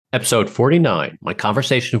Episode 49, my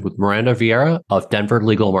conversation with Meranda Vieyra of Denver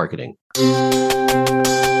Legal Marketing.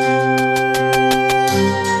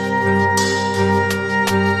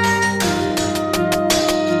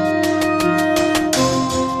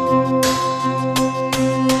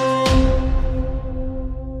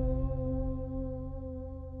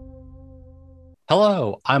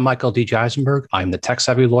 Hello, I'm Michael D. Eisenberg. I'm the Tech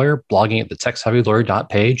Savvy Lawyer, blogging at the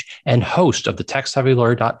TechSavvyLawyer.page and host of the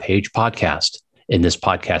TechSavvyLawyer.page podcast. In this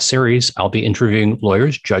podcast series, I'll be interviewing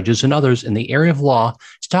lawyers, judges, and others in the area of law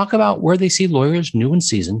to talk about where they see lawyers, new and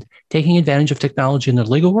seasoned, taking advantage of technology in their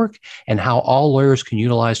legal work, and how all lawyers can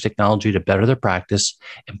utilize technology to better their practice,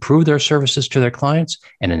 improve their services to their clients,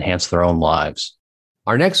 and enhance their own lives.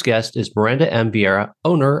 Our next guest is Meranda M. Vieyra,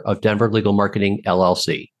 owner of Denver Legal Marketing,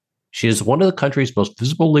 LLC. She is one of the country's most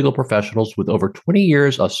visible legal professionals with over 20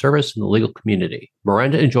 years of service in the legal community.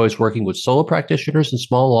 Meranda enjoys working with solo practitioners and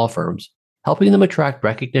small law firms, helping them attract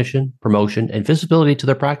recognition, promotion, and visibility to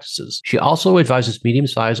their practices. She also advises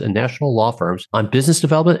medium-sized and national law firms on business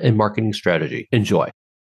development and marketing strategy. Enjoy.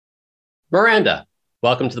 Meranda,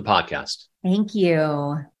 welcome to the podcast. Thank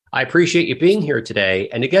you. I appreciate you being here today.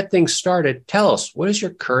 And to get things started, tell us, what is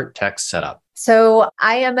your current tech setup? So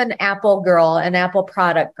I am an Apple girl, an Apple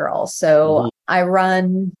product girl. So I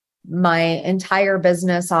run my entire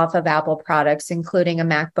business off of Apple products, including a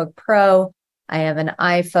MacBook Pro. I have an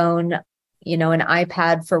iPhone, an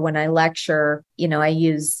iPad for when I lecture. I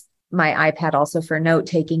use my iPad also for note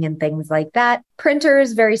taking and things like that. Printer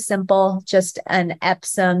is very simple, just an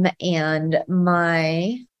Epson, and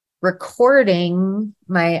my recording,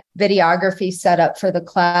 my videography setup for the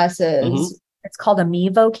classes. It's called a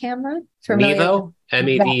Mevo camera. Mevo?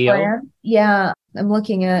 M-E-V-O? Yeah. I'm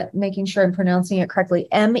looking at making sure I'm pronouncing it correctly.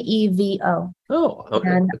 M-E-V-O. Oh, okay.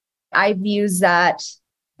 And I've used that.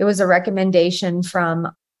 It was a recommendation from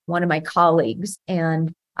one of my colleagues.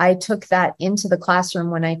 And I took that into the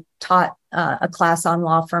classroom when I taught a class on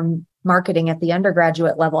law firm marketing at the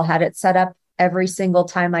undergraduate level, had it set up every single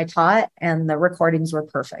time I taught, and the recordings were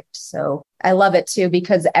perfect. So I love it too,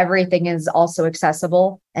 because everything is also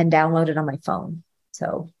accessible and downloaded on my phone.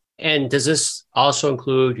 And does this also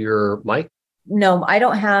include your mic? No, I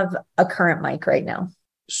don't have a current mic right now.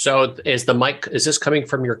 So is this coming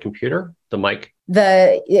from your computer? The mic?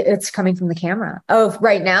 It's coming from the camera. Oh,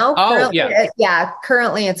 right now? Oh, currently, yeah. Yeah.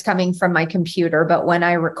 Currently it's coming from my computer, but when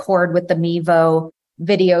I record with the Mevo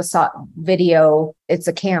video, it's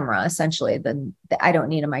a camera essentially. Then I don't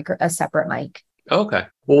need a separate mic. Okay.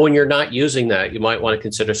 Well, when you're not using that, you might want to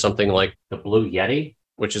consider something like the Blue Yeti,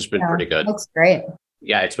 which has been pretty good. Looks great.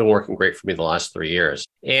 Yeah, it's been working great for me the last 3 years.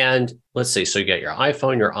 And let's see, so you got your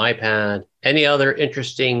iPhone, your iPad, any other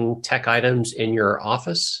interesting tech items in your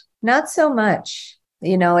office? Not so much.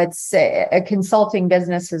 It's a consulting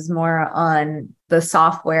business is more on the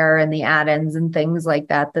software and the add-ins and things like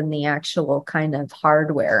that than the actual kind of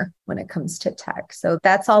hardware when it comes to tech. So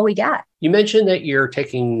that's all we got. You mentioned that you're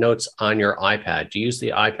taking notes on your iPad. Do you use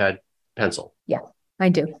the iPad Pencil? Yeah, I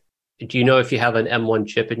do. Do you know if you have an M1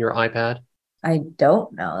 chip in your iPad? I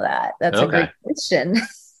don't know that. That's a great question.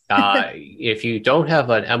 If you don't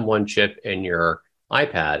have an M1 chip in your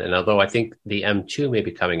iPad, and although I think the M2 may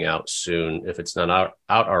be coming out soon, if it's not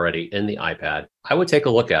out already in the iPad, I would take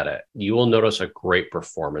a look at it. You will notice a great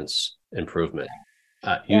performance improvement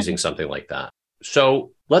using something like that.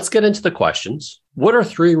 So let's get into the questions. What are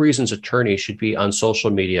 3 reasons attorneys should be on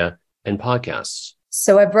social media and podcasts?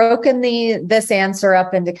 So I've broken this answer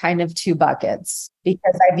up into kind of 2 buckets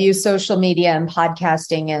because I view social media and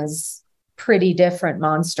podcasting as pretty different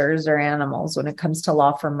monsters or animals when it comes to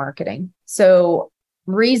law firm marketing. So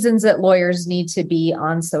reasons that lawyers need to be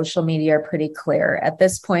on social media are pretty clear. At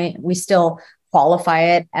this point, we still qualify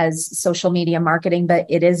it as social media marketing, but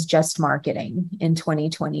it is just marketing in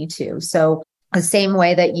 2022. So the same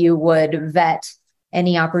way that you would vet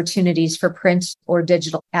any opportunities for print or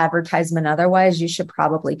digital advertisement otherwise, you should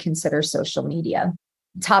probably consider social media.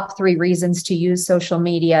 Top 3 reasons to use social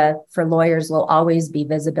media for lawyers will always be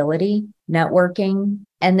visibility, networking,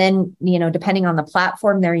 and then, depending on the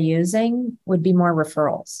platform they're using, would be more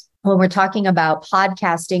referrals. When we're talking about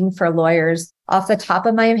podcasting for lawyers, off the top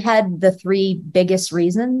of my head, the 3 biggest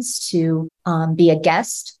reasons to be a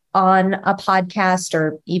guest on a podcast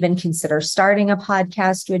or even consider starting a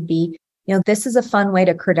podcast would be, this is a fun way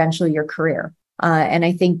to credential your career. And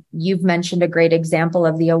I think you've mentioned a great example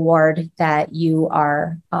of the award that you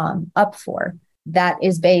are up for. That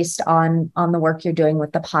is based on the work you're doing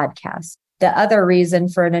with the podcast. The other reason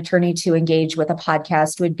for an attorney to engage with a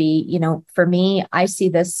podcast would be, for me, I see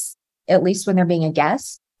this, at least when they're being a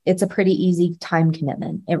guest, it's a pretty easy time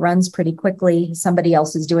commitment. It runs pretty quickly. Somebody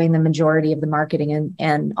else is doing the majority of the marketing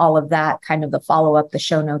and all of that, kind of the follow-up, the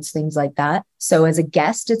show notes, things like that. So as a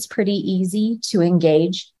guest, it's pretty easy to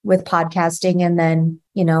engage with podcasting. And then,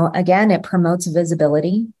 again, it promotes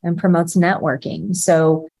visibility and promotes networking.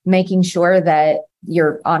 So making sure that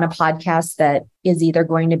you're on a podcast that is either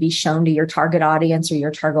going to be shown to your target audience or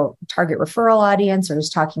your target referral audience, or is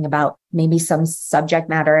talking about maybe some subject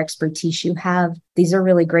matter expertise you have. These are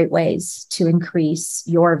really great ways to increase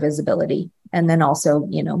your visibility. And then also,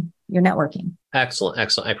 your networking. Excellent.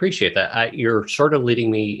 Excellent. I appreciate that. You're sort of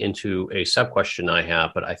leading me into a sub question I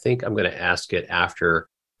have, but I think I'm going to ask it after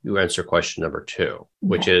you answer question number 2,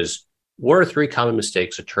 which is, what are 3 common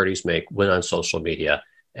mistakes attorneys make when on social media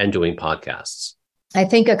and doing podcasts? I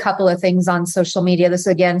think a couple of things on social media. This is,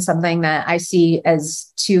 again, something that I see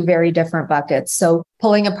as 2 very different buckets. So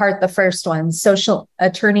pulling apart the first one, social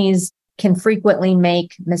attorneys can frequently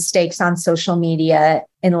make mistakes on social media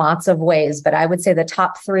in lots of ways, but I would say the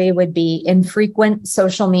top 3 would be infrequent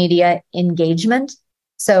social media engagement.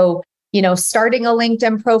 So, starting a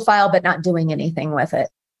LinkedIn profile, but not doing anything with it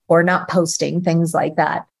or not posting, things like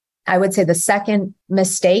that. I would say the second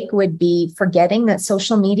mistake would be forgetting that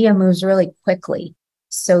social media moves really quickly.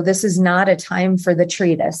 So this is not a time for the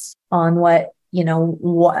treatise on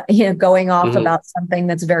going off about something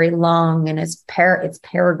that's very long and it's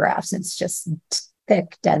paragraphs. It's just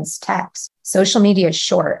thick, dense text. Social media is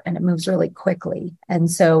short and it moves really quickly.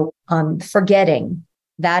 And so forgetting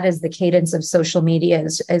that is the cadence of social media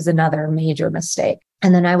is another major mistake.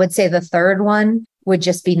 And then I would say the third one would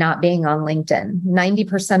just be not being on LinkedIn.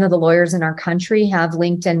 90% of the lawyers in our country have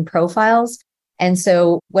LinkedIn profiles. And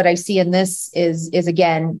so what I see in this is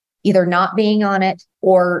again, either not being on it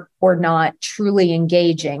or not truly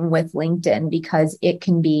engaging with LinkedIn, because it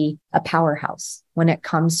can be a powerhouse when it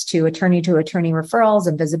comes to attorney referrals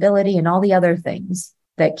and visibility and all the other things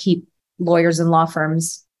that keep lawyers and law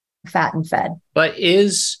firms fat and fed. But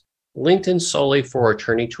is LinkedIn solely for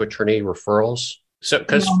attorney to attorney referrals? So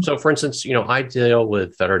for instance, I deal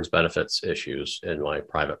with veterans benefits issues in my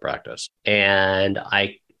private practice, and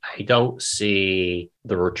I don't see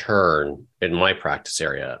the return in my practice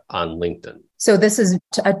area on LinkedIn. So this is,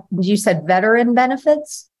 you said veteran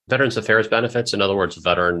benefits? Veterans Affairs benefits. In other words, a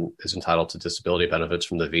veteran is entitled to disability benefits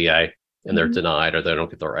from the VA and they're denied, or they don't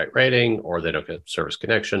get the right rating, or they don't get service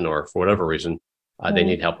connection, or for whatever reason, they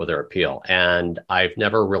need help with their appeal. And I've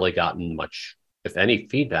never really gotten much, if any,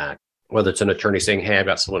 feedback, whether it's an attorney saying, hey, I've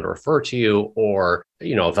got someone to refer to you, or,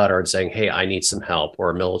 a veteran saying, hey, I need some help,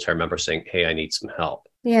 or a military member saying, hey, I need some help.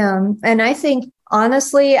 Yeah. And I think,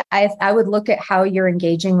 honestly, I would look at how you're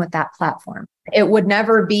engaging with that platform. It would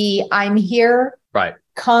never be, I'm here. Right.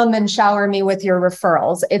 Come and shower me with your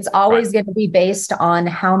referrals. It's always going to be based on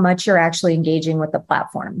how much you're actually engaging with the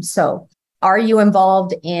platform. So are you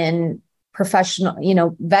involved in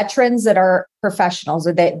professional, veterans that are professionals,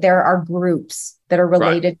 or there are groups that are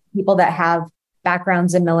related to people that have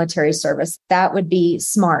backgrounds in military service? That would be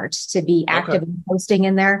smart to be active in posting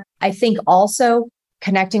in there. I think also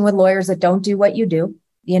connecting with lawyers that don't do what you do,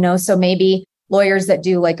 so maybe lawyers that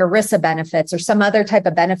do like ERISA benefits or some other type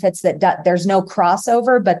of benefits that there's no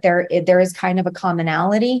crossover, but there is kind of a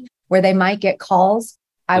commonality where they might get calls.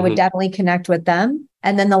 I would definitely connect with them.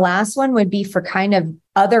 And then the last one would be for kind of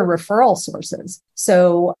other referral sources.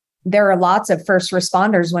 So there are lots of first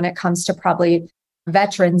responders when it comes to probably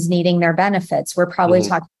veterans needing their benefits. We're probably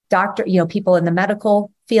talking people in the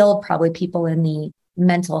medical field, probably people in the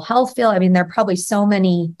mental health field. I mean, there are probably so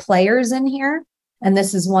many players in here. And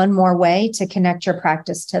this is one more way to connect your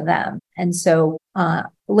practice to them. And so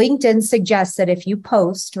LinkedIn suggests that if you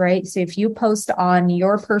post, right? So if you post on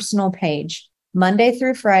your personal page, Monday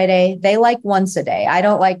through Friday, they like once a day. I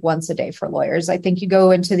don't like once a day for lawyers. I think you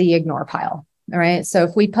go into the ignore pile. All right. So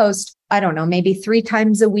if we post, I don't know, maybe 3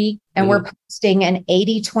 times a week, and we're posting an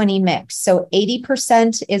 80-20 mix. So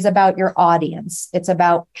 80% is about your audience. It's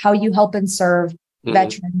about how you help and serve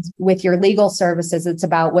veterans with your legal services. It's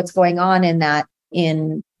about what's going on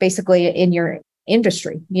in basically in your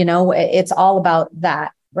industry. It's all about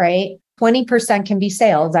that, right? 20% can be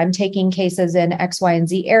sales. I'm taking cases in X, Y, and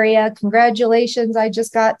Z area. Congratulations. I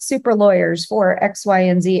just got super lawyers for X, Y,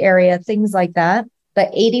 and Z area, things like that.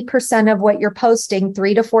 But 80% of what you're posting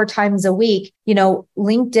 3 to 4 times a week,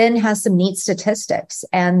 LinkedIn has some neat statistics,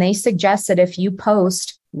 and they suggest that if you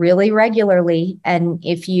post really regularly and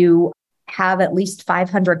if you have at least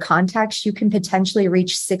 500 contacts, you can potentially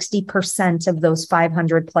reach 60% of those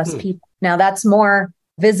 500 plus people. Now that's more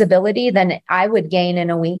visibility than I would gain in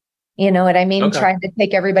a week. You know what I mean? Trying to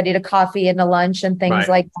take everybody to coffee and to lunch and things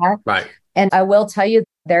like that. Right. And I will tell you,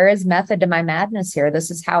 there is method to my madness here.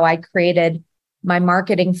 This is how I created my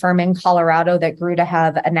marketing firm in Colorado that grew to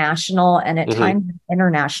have a national and at times an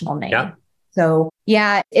international name. Yeah. So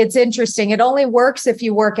yeah, it's interesting. It only works if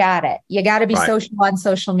you work at it. You got to be social on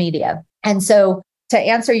social media. And so to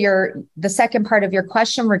answer the second part of your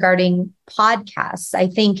question regarding podcasts, I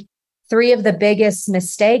think 3 of the biggest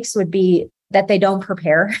mistakes would be that they don't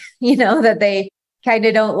prepare, that they kind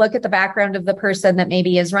of don't look at the background of the person that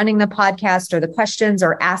maybe is running the podcast or the questions,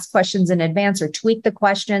 or ask questions in advance or tweak the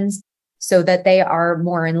questions so that they are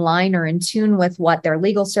more in line or in tune with what their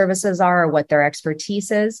legal services are or what their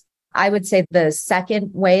expertise is. I would say the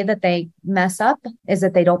second way that they mess up is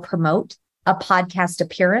that they don't promote a podcast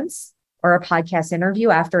appearance or a podcast interview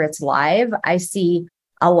after it's live. I see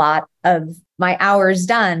a lot of my hours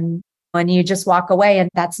done when you just walk away, and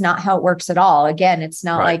that's not how it works at all. Again, it's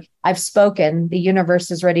not like I've spoken, the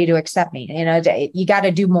universe is ready to accept me. You got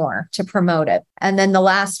to do more to promote it. And then the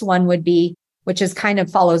last one would be, which is kind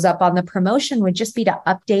of follows up on the promotion, would just be to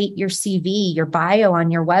update your CV, your bio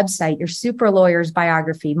on your website, your super lawyer's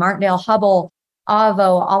biography, Martindale Hubbell,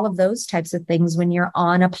 Avo, all of those types of things when you're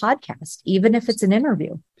on a podcast, even if it's an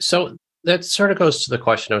interview. So that sort of goes to the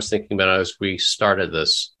question I was thinking about as we started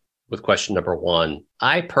this with question number 1.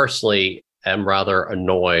 I personally am rather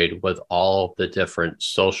annoyed with all of the different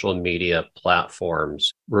social media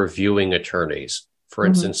platforms reviewing attorneys, for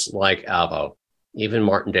instance, like Avo, even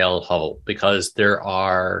Martindale and Hubbell, because there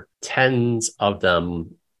are tens of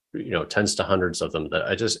them, tens to hundreds of them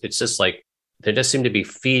that it's just like, they just seem to be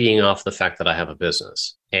feeding off the fact that I have a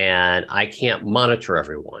business and I can't monitor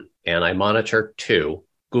everyone. And I monitor 2,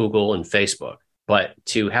 Google and Facebook, but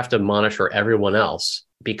to have to monitor everyone else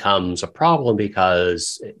becomes a problem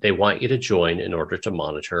because they want you to join in order to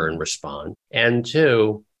monitor and respond. And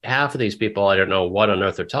 2, half of these people, I don't know what on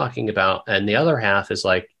earth they're talking about. And the other half is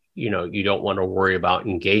like, you don't want to worry about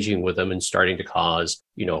engaging with them and starting to cause,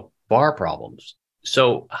 bar problems.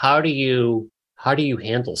 So how do you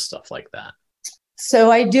handle stuff like that?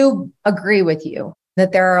 So I do agree with you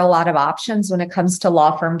that there are a lot of options when it comes to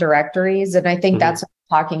law firm directories. And I think that's what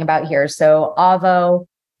I'm talking about here. So Avo,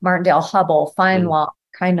 Martindale Hubbell, Fine Law,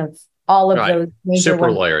 kind of all of those major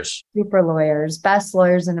super lawyers, best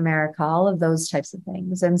lawyers in America, all of those types of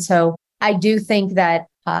things. And so I do think that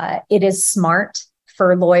it is smart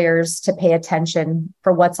for lawyers to pay attention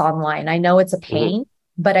for what's online. I know it's a pain,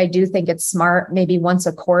 but I do think it's smart. Maybe once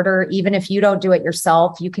a quarter, even if you don't do it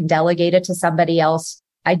yourself, you can delegate it to somebody else.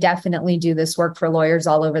 I definitely do this work for lawyers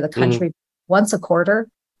all over the country. Once a quarter,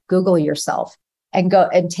 Google yourself and go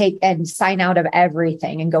and sign out of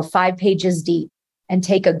everything and go 5 pages deep and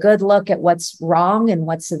take a good look at what's wrong and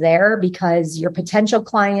what's there, because your potential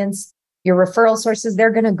clients, your referral sources,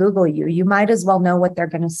 they're going to Google you. You might as well know what they're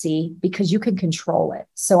going to see because you can control it.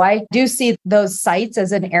 So I do see those sites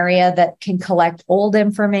as an area that can collect old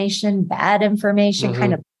information, bad information,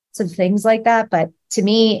 kind of things like that. But to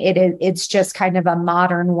me, it's just kind of a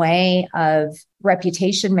modern way of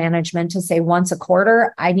reputation management to say once a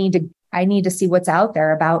quarter, I need to see what's out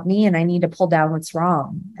there about me and I need to pull down what's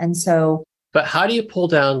wrong. And so. But how do you pull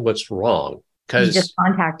down what's wrong? You just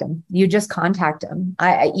contact them.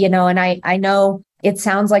 I know it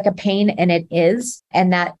sounds like a pain, and it is,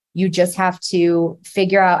 and that you just have to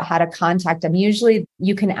figure out how to contact them. Usually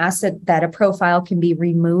you can ask that a profile can be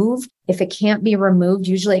removed. If it can't be removed,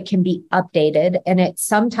 usually it can be updated. And it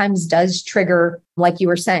sometimes does trigger, like you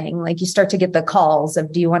were saying, like you start to get the calls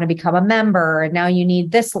of, do you want to become a member? And now you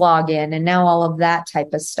need this login and now all of that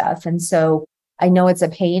type of stuff. And so I know it's a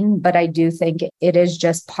pain, but I do think it is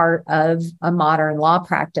just part of a modern law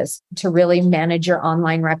practice to really manage your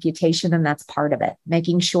online reputation. And that's part of it,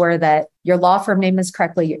 making sure that your law firm name is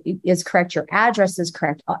correct, your address is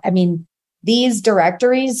correct. I mean, these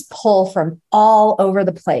directories pull from all over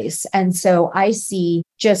the place. And so I see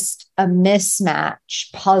just a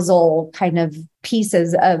mismatch puzzle kind of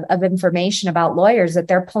pieces of information about lawyers that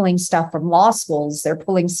they're pulling stuff from law schools. They're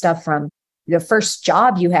pulling stuff from the first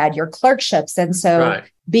job you had, your clerkships. And so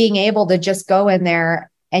being able to just go in there,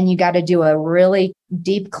 and you got to do a really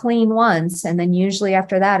deep clean once. And then usually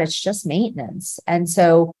after that, it's just maintenance. And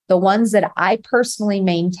so the ones that I personally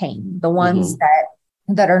maintain, the ones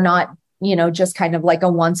that are not, just kind of like a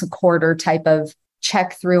once a quarter type of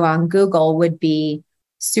check through on Google would be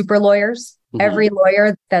super lawyers. Every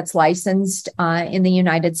lawyer that's licensed in the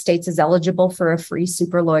United States is eligible for a free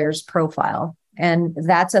super lawyers profile. And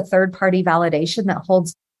that's a third-party validation that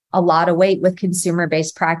holds a lot of weight with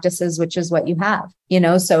consumer-based practices, which is what you have.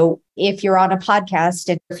 So if you're on a podcast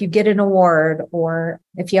and if you get an award or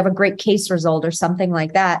if you have a great case result or something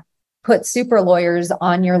like that, put super lawyers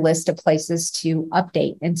on your list of places to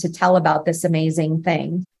update and to tell about this amazing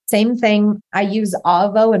thing. Same thing. I use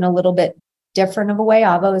Avo in a little bit different of a way.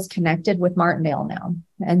 Avo is connected with Martindale now.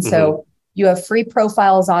 And so you have free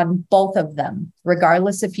profiles on both of them,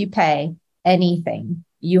 regardless if you pay anything,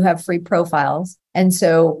 you have free profiles. And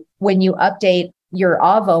so when you update your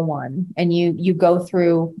Avo one and you go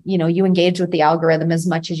through, you engage with the algorithm as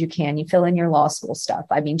much as you can, you fill in your law school stuff.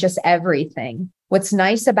 I mean, just everything. What's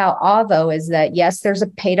nice about Avo is that, yes, there's a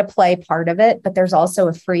pay to play part of it, but there's also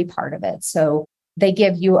a free part of it. So they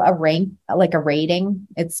give you a rank, like a rating.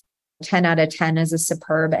 It's 10 out of 10 is a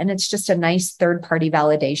superb. And it's just a nice third party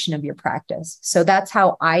validation of your practice. So that's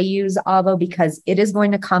how I use Avo, because it is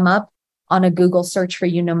going to come up on a Google search for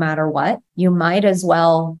you no matter what. You might as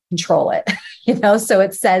well control it, so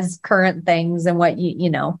it says current things and what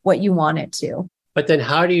you want it to. But then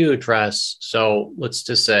how do you address, so let's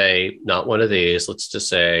just say, not one of these, let's just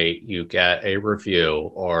say you get a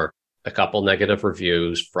review or a couple negative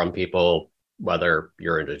reviews from people, whether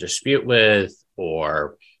you're in a dispute with,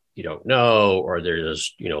 or you don't know, or they're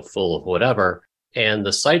just, full of whatever. And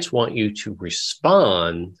the sites want you to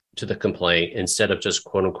respond to the complaint instead of just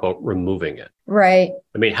quote unquote removing it. Right.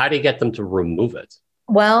 I mean, how do you get them to remove it?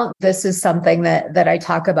 Well, this is something that I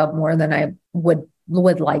talk about more than I would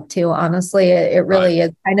like to, honestly. It really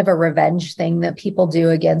is kind of a revenge thing that people do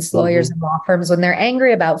against lawyers and law firms when they're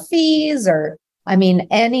angry about fees or,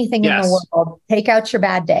 anything in the world. Take out your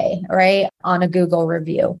bad day, right? On a Google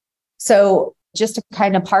review. So just to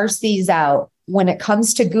kind of parse these out, when it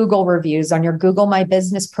comes to Google reviews on your Google My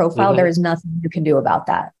Business profile, there is nothing you can do about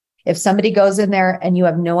that. If somebody goes in there and you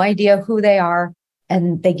have no idea who they are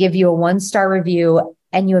and they give you a 1-star review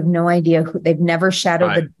and you have no idea who, they've never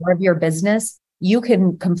shadowed the door of your business, you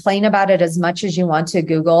can complain about it as much as you want to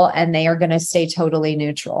Google and they are going to stay totally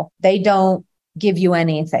neutral. They don't give you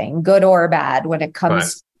anything, good or bad, when it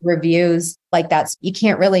comes to reviews like that. You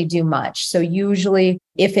can't really do much. So usually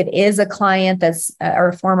if it is a client that's or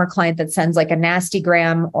a former client that sends like a nasty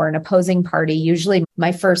gram or an opposing party, usually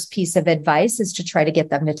my first piece of advice is to try to get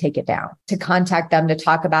them to take it down, to contact them, to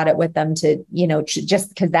talk about it with them, to, just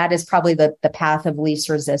because that is probably the path of least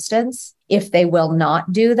resistance. If they will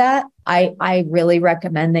not do that, I really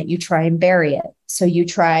recommend that you try and bury it. So you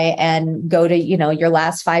try and go to, your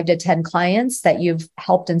last 5 to 10 clients that you've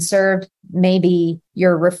helped and served, maybe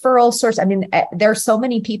your referral source. I mean, there are so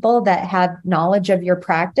many people that have knowledge of your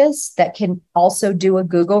practice that can also do a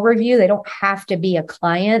Google review. They don't have to be a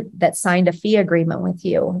client that signed a fee agreement with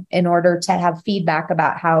you in order to have feedback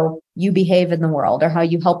about how you behave in the world or how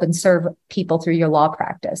you help and serve people through your law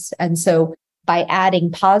practice. And so by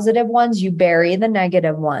adding positive ones, you bury the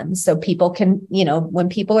negative ones. So people can, when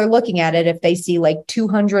people are looking at it, if they see like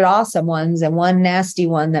 200 awesome ones and one nasty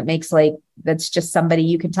one that's just somebody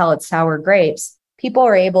you can tell it's sour grapes, people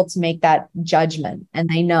are able to make that judgment and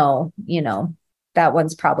they know, that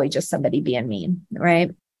one's probably just somebody being mean,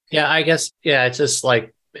 right? Yeah, I guess, it's just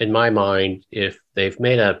like, in my mind, if they've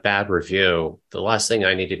made a bad review, the last thing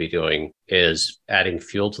I need to be doing is adding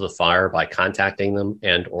fuel to the fire by contacting them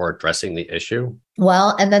and or addressing the issue.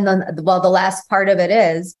 Well, and then the last part of it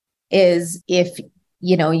is if,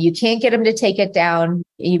 you can't get them to take it down,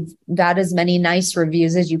 you've got as many nice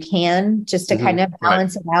reviews as you can just to kind of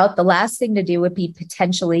balance it out. The last thing to do would be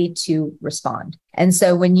potentially to respond. And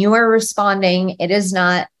so when you are responding, it is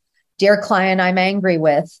not, dear client, I'm angry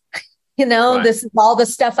with, this is all the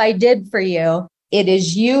stuff I did for you. It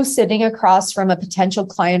is you sitting across from a potential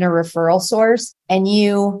client or referral source and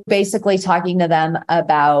you basically talking to them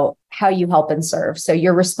about how you help and serve. So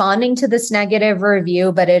you're responding to this negative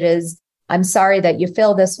review, but it is, I'm sorry that you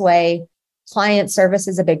feel this way. Client service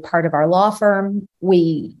is a big part of our law firm.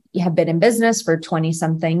 We have been in business for 20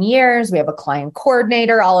 something years. We have a client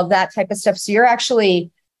coordinator, all of that type of stuff. So you're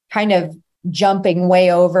actually kind of jumping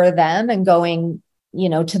way over them and going,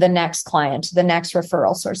 to the next client, to the next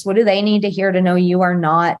referral source. What do they need to hear to know you are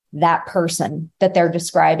not that person that they're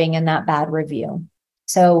describing in that bad review?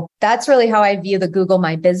 So that's really how I view the Google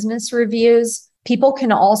My Business reviews. People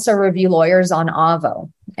can also review lawyers on Avo,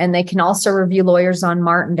 and they can also review lawyers on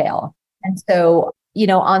Martindale. And so,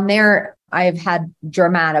 on there, I've had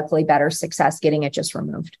dramatically better success getting it just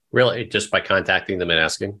removed. Really? Just by contacting them and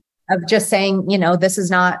asking? Of just saying, this is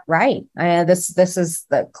not right. This is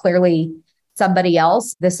clearly somebody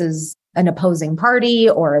else. This is an opposing party,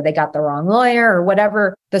 or they got the wrong lawyer, or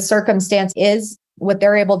whatever the circumstance is. What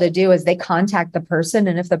they're able to do is they contact the person.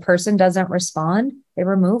 And if the person doesn't respond, they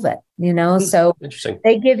remove it, so interesting.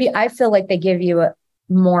 I feel like they give you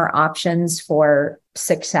more options for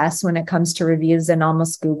success when it comes to reviews than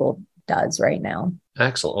almost Google does right now.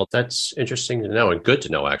 Excellent. Well, that's interesting to know and good to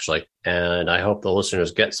know, actually. And I hope the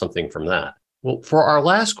listeners get something from that. Well, for our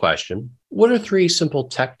last question, what are 3 simple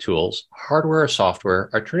tech tools, hardware or software,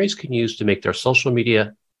 attorneys can use to make their social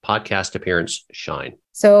media podcast appearance shine?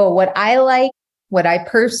 So what I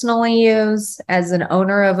personally use as an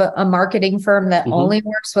owner of a marketing firm that only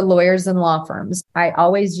works with lawyers and law firms, I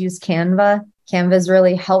always use Canva. Canva is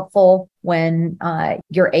really helpful when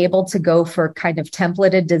you're able to go for kind of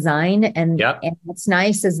templated design. And what's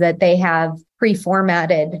nice is that they have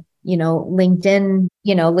pre-formatted, LinkedIn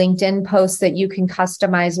posts that you can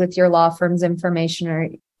customize with your law firm's information, or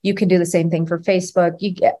you can do the same thing for Facebook.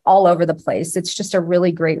 You get all over the place. It's just a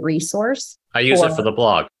really great resource. I use it for the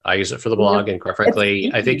blog. And quite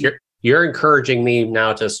frankly, I think you're encouraging me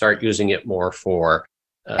now to start using it more for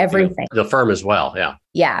everything. The firm as well. Yeah.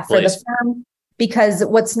 Yeah. For the firm. Because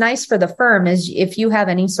what's nice for the firm is if you have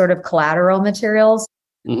any sort of collateral materials,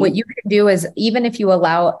 what you can do is, even if you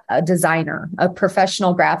allow a designer, a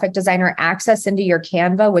professional graphic designer, access into your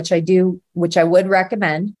Canva, which I would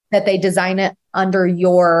recommend that they design it under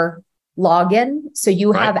your login. So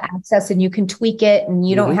you have access and you can tweak it and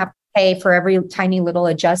you don't have to pay for every tiny little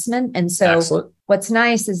adjustment. And so what's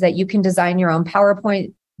nice is that you can design your own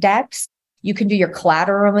PowerPoint decks. You can do your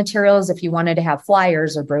collateral materials if you wanted to have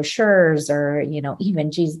flyers or brochures or,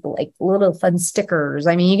 even like little fun stickers.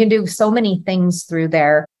 I mean, you can do so many things through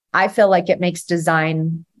there. I feel like it makes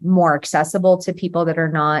design more accessible to people that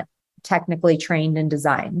are not technically trained in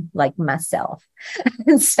design, like myself.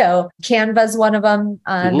 And so Canva is one of them.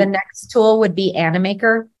 The next tool would be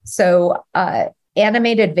Animaker. So,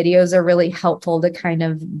 animated videos are really helpful to kind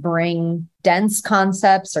of bring dense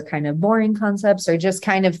concepts or kind of boring concepts or just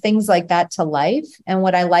kind of things like that to life. And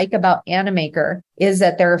what I like about Animaker is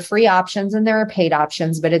that there are free options and there are paid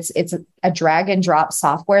options, but it's a drag and drop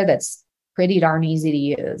software that's pretty darn easy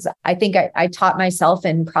to use. I think I taught myself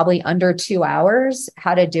in probably under 2 hours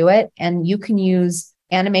how to do it. And you can use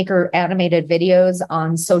Animaker animated videos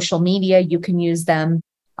on social media. You can use them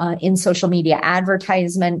in social media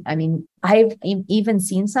advertisement. I mean, I've even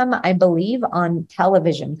seen some, I believe, on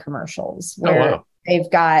television commercials where they've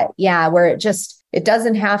got, where it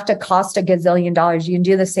doesn't have to cost a gazillion dollars. You can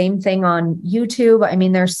do the same thing on YouTube. I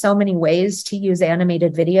mean, there's so many ways to use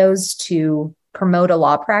animated videos to promote a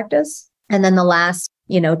law practice. And then the last,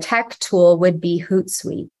 tech tool would be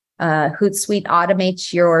Hootsuite. Hootsuite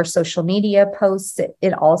automates your social media posts.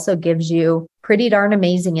 It also gives you pretty darn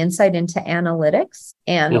amazing insight into analytics.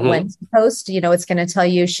 And when to post, it's going to tell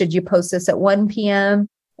you, should you post this at 1 p.m.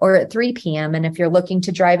 or at 3 p.m.? And if you're looking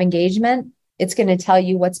to drive engagement, it's going to tell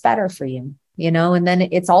you what's better for you, and then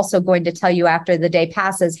it's also going to tell you after the day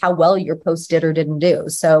passes how well your post did or didn't do.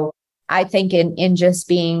 So I think in just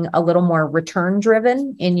being a little more return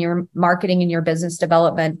driven in your marketing and your business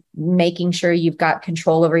development, making sure you've got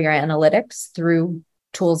control over your analytics through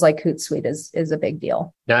tools like Hootsuite is a big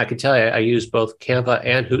deal. Now, I can tell you, I use both Canva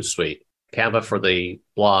and Hootsuite. Canva for the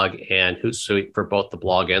blog and Hootsuite for both the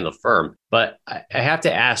blog and the firm. But I have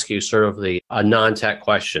to ask you sort of a non-tech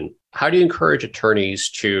question. How do you encourage attorneys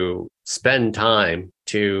to spend time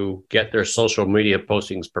to get their social media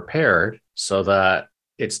postings prepared so that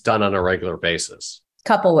it's done on a regular basis?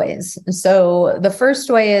 Couple ways. So the first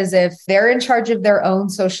way is if they're in charge of their own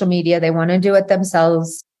social media, they want to do it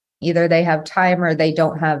themselves. Either they have time or they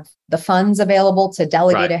don't have the funds available to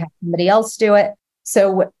delegate to have somebody else do it.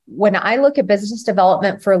 So when I look at business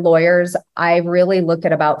development for lawyers, I really look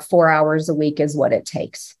at about 4 hours a week is what it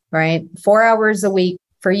takes, right? 4 hours a week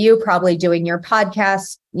for you, probably doing your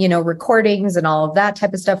podcast, recordings and all of that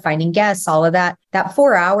type of stuff, finding guests, all of that. That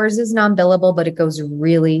 4 hours is non-billable, but it goes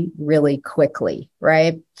really, really quickly,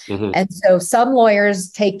 right? And so some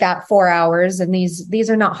lawyers take that 4 hours, and these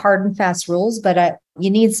are not hard and fast rules, but you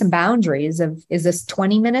need some boundaries of, is this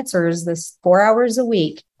 20 minutes or is this 4 hours a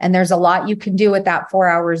week? And there's a lot you can do with that 4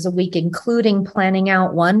 hours a week, including planning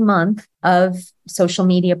out 1 month of social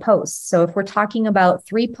media posts. So if we're talking about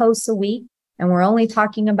 3 posts a week, and we're only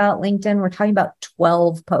talking about LinkedIn, we're talking about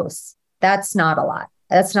 12 posts. That's not a lot.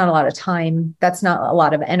 That's not a lot of time. That's not a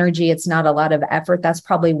lot of energy. It's not a lot of effort. That's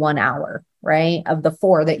probably 1 hour, right? Of the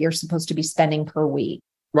 4 that you're supposed to be spending per week.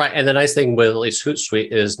 Right. And the nice thing with at least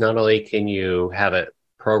Hootsuite is not only can you have it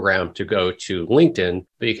programmed to go to LinkedIn,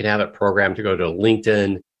 but you can have it programmed to go to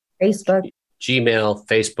LinkedIn, Facebook, Gmail,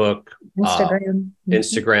 Facebook,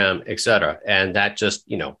 Instagram, et cetera. And that just,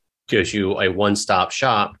 gives you a one-stop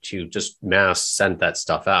shop to just mass send that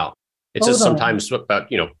stuff out. It's just sometimes about,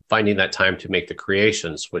 finding that time to make the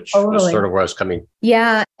creations, which was sort of where I was coming.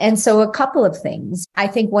 Yeah. And so a couple of things. I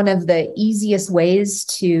think one of the easiest ways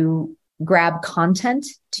to grab content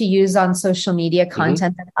to use on social media,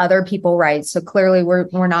 content that other people write. So clearly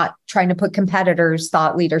we're not trying to put competitors'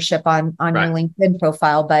 thought leadership on your LinkedIn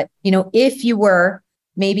profile. But, if you were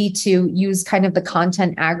maybe to use kind of the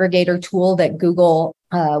content aggregator tool that Google,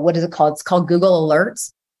 what is it called? It's called Google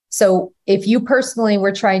Alerts. So if you personally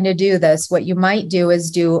were trying to do this, what you might do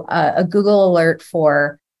is do a Google alert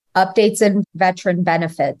for updates in veteran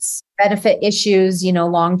benefit issues,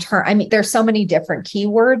 long term. I mean, there's so many different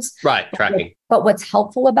keywords. Right, tracking. But what's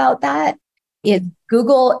helpful about that is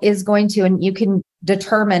Google is going to, and you can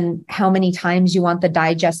determine how many times you want the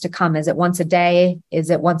digest to come. Is it once a day? Is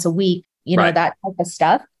it once a week? That type of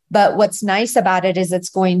stuff. But what's nice about it is it's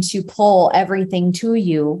going to pull everything to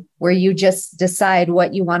you where you just decide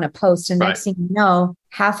what you want to post. And next thing you know,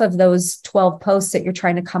 half of those 12 posts that you're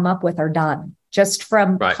trying to come up with are done just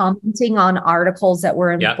from commenting on articles that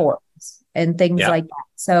were in forums and things like that.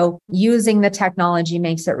 So using the technology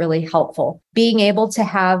makes it really helpful. Being able to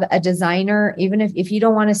have a designer, even if you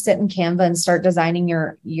don't want to sit in Canva and start designing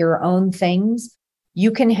your own things,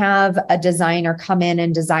 you can have a designer come in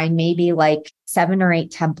and design maybe like 7 or 8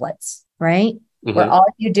 templates, right? Mm-hmm. Where all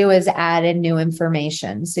you do is add in new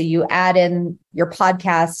information. So you add in your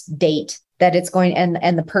podcast date that it's going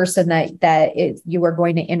and the person you are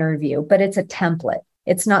going to interview, but it's a template.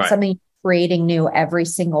 It's not something creating new every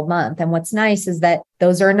single month. And what's nice is that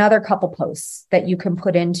those are another couple posts that you can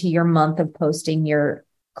put into your month of posting you're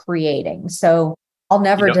creating. So I'll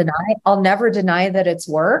never deny that it's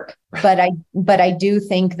work, but I do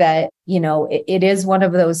think that, it is one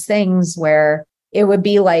of those things where it would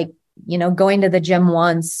be like, going to the gym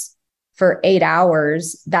once for 8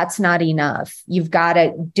 hours. That's not enough. You've got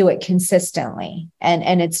to do it consistently.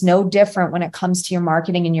 And it's no different when it comes to your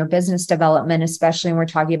marketing and your business development, especially when we're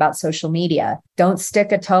talking about social media. Don't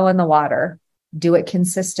stick a toe in the water. Do it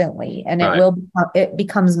consistently, and it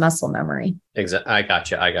becomes muscle memory. Exactly. I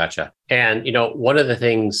gotcha. And, one of the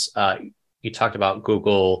things you talked about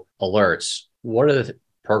Google Alerts, one of the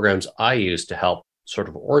programs I use to help sort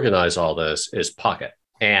of organize all this is Pocket.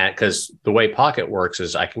 And because the way Pocket works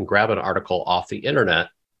is I can grab an article off the internet,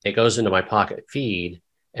 it goes into my Pocket feed.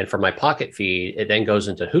 And from my Pocket feed, it then goes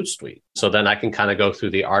into Hootsuite. So then I can kind of go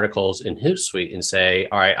through the articles in Hootsuite and say,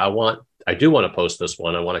 all right, I do want to post this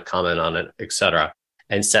one. I want to comment on it, et cetera,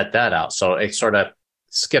 and set that out. So it sort of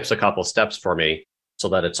skips a couple steps for me so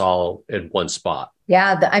that it's all in one spot.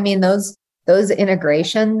 Yeah. Those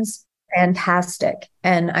integrations, fantastic.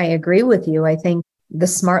 And I agree with you. I think the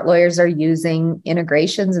smart lawyers are using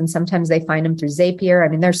integrations and sometimes they find them through Zapier. I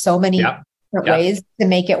mean, there's so many different ways to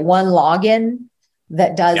make it one login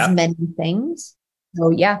that does many things.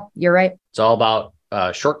 So yeah, you're right. It's all about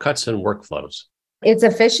shortcuts and workflows. It's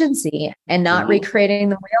efficiency and not recreating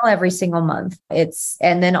the wheel every single month.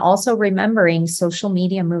 And then also remembering social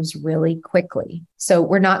media moves really quickly. So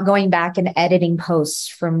we're not going back and editing posts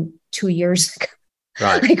from 2 years ago.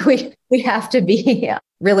 Right. Like we have to be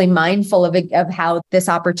really mindful of how this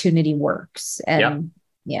opportunity works. And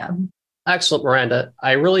Excellent, Meranda.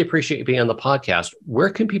 I really appreciate you being on the podcast.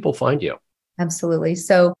 Where can people find you? Absolutely.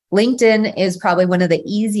 So LinkedIn is probably one of the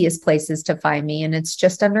easiest places to find me. And it's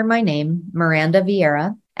just under my name, Meranda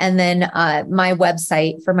Vieyra. And then my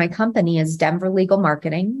website for my company is Denver Legal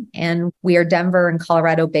Marketing. And we are Denver and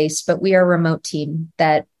Colorado based, but we are a remote team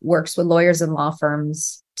that works with lawyers and law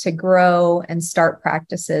firms to grow and start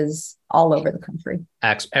practices all over the country.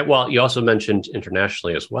 Well, you also mentioned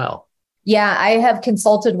internationally as well. Yeah, I have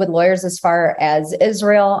consulted with lawyers as far as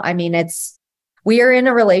Israel. I mean, we are in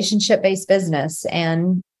a relationship-based business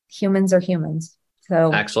and humans are humans.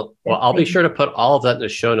 So excellent. Well, I'll be sure to put all of that in the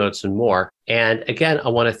show notes and more. And again, I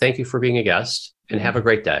want to thank you for being a guest and have a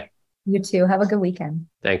great day. You too. Have a good weekend.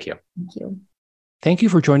 Thank you. Thank you. Thank you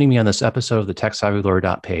for joining me on this episode of the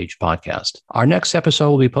TechSavvyLawyer.page podcast. Our next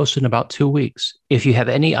episode will be posted in about 2 weeks. If you have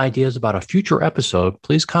any ideas about a future episode,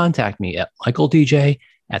 please contact me at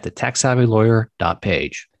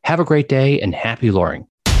michaeldj@thetechsavvylawyer.page. Have a great day and happy lawyering.